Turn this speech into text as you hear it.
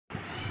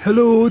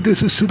Hello,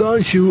 this is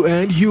Sudhanshu,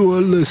 and you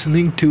are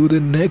listening to the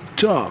Neck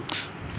Talks.